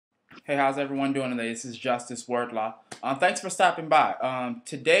Hey, how's everyone doing today? This is Justice Wordlaw. Thanks for stopping by.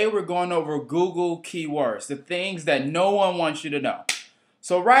 Today we're going over Google keywords, the things that no one wants you to know.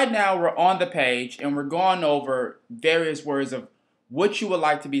 So right now we're on the page and we're going over various words of what you would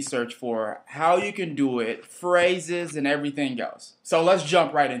like to be searched for, how you can do it, phrases, and everything else. So let's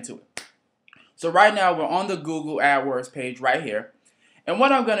jump right into it. So right now we're on the Google AdWords page right here. And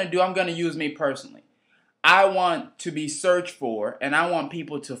what I'm going to do, I'm going to use me personally. I want to be searched for, and I want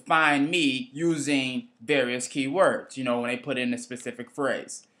people to find me using various keywords, when they put in a specific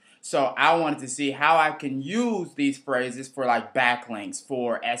phrase. So I wanted to see how I can use these phrases for like backlinks,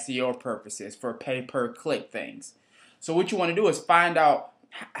 for SEO purposes, for pay-per-click things. So what you want to do is find out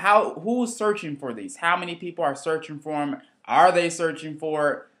who's searching for these, how many people are searching for them, are they searching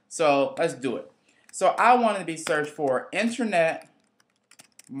for it? So let's do it. So I wanted to be searched for internet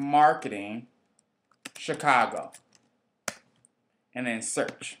marketing Chicago, and then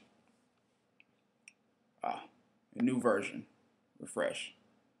search. A new version. Refresh.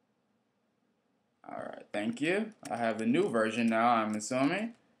 Alright, thank you. I have the new version now, I'm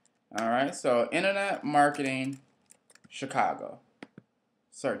assuming. Alright, so internet marketing Chicago.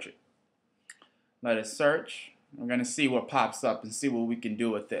 Search it. Let it search. We're going to see what pops up and see what we can do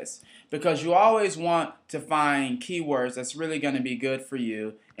with this. Because you always want to find keywords that's really going to be good for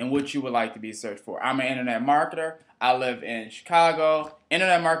you and what you would like to be searched for. I'm an internet marketer. I live in Chicago.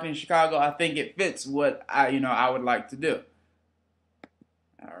 Internet marketing in Chicago, I think it fits what I would like to do.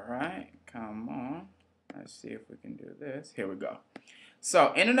 All right, come on. Let's see if we can do this. Here we go.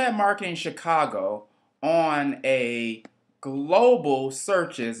 So, internet marketing Chicago on a global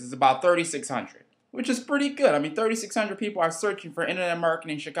searches is about 3,600. Which is pretty good. I mean, 3,600 people are searching for internet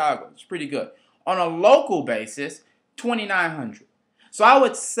marketing in Chicago. It's pretty good. On a local basis, 2,900. So I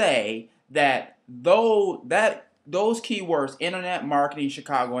would say that those keywords, internet marketing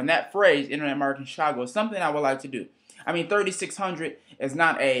Chicago, and that phrase, internet marketing Chicago, is something I would like to do. I mean, 3,600 is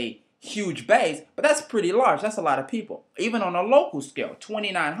not a huge base, but that's pretty large. That's a lot of people. Even on a local scale,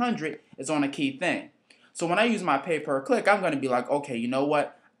 2,900 is on a key thing. So when I use my pay-per-click, I'm going to be like, okay, you know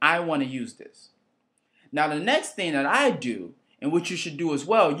what? I want to use this. Now, the next thing that I do, and what you should do as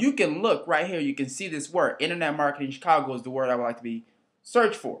well, you can look right here. You can see this word. Internet marketing Chicago is the word I would like to be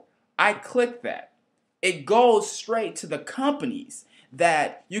searched for. I click that. It goes straight to the companies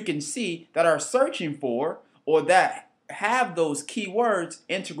that you can see that are searching for or that have those keywords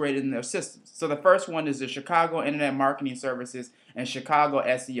integrated in their systems. So the first one is the Chicago Internet Marketing Services and Chicago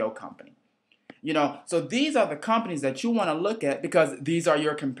SEO Company. So these are the companies that you want to look at because these are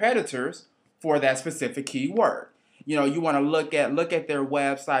your competitors for that specific keyword. You want to look at their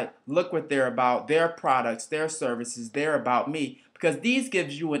website, look what they're about, their products, their services, their about me, because these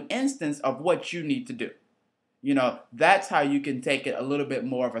gives you an instance of what you need to do. That's how you can take it a little bit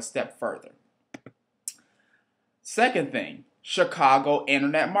more of a step further. Second thing, Chicago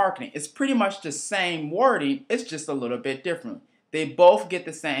Internet Marketing. It's pretty much the same wording, it's just a little bit different. They both get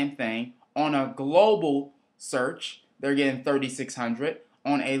the same thing. On a global search, they're getting 3,600.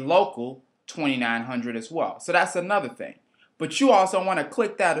 On a local, 2,900 as well. So that's another thing. But you also want to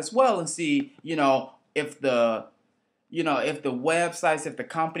click that as well and see, if the websites, if the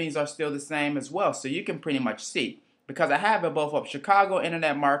companies are still the same as well. So you can pretty much see. Because I have it both up. Chicago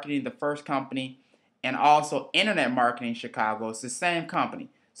Internet Marketing, the first company, and also Internet Marketing Chicago. It's the same company.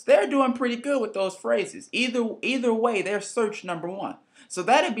 So they're doing pretty good with those phrases. Either way, they're search number one. So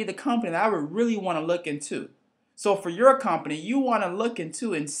that'd be the company that I would really want to look into. So for your company, you want to look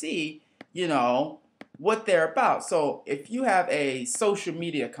into and see what they're about. So if you have a social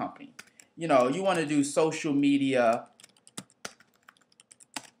media company, you want to do social media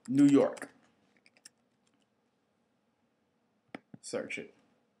New York. Search it.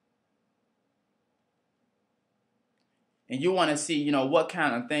 And you want to see, what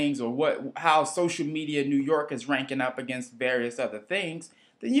kind of things or how social media New York is ranking up against various other things,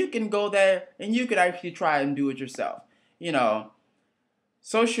 then you can go there and you could actually try and do it yourself.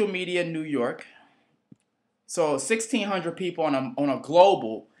 Social media New York. So 1,600 people on a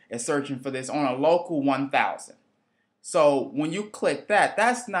global is searching for this. On a local, 1,000. So when you click that,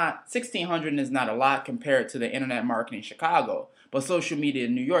 that's not 1,600 is not a lot compared to the Internet Marketing Chicago. But social media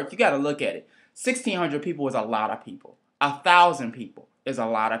in New York, you got to look at it. 1,600 people is a lot of people. 1,000 people is a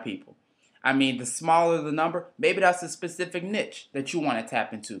lot of people. I mean, the smaller the number, maybe that's a specific niche that you want to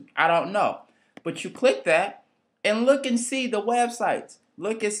tap into. I don't know. But you click that and look and see the websites.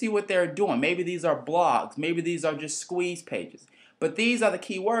 Look and see what they're doing. Maybe these are blogs. Maybe these are just squeeze pages. But these are the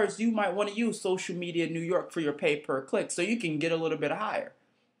keywords you might want to use social media New York for your pay per click so you can get a little bit higher.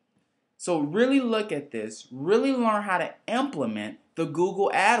 So really look at this. Really learn how to implement the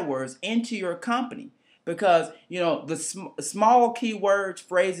Google AdWords into your company. Because, you know, the small keywords,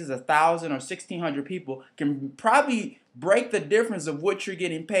 phrases, 1,000 or 1,600 people can probably break the difference of what you're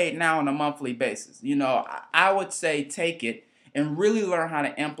getting paid now on a monthly basis. You know, I would say take it and really learn how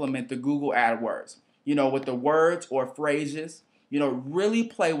to implement the Google AdWords. You know, with the words or phrases, you know, really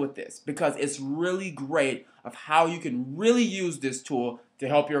play with this because it's really great of how you can really use this tool to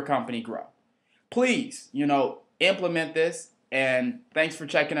help your company grow. Please, you know, implement this, and thanks for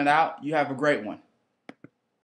checking it out. You have a great one.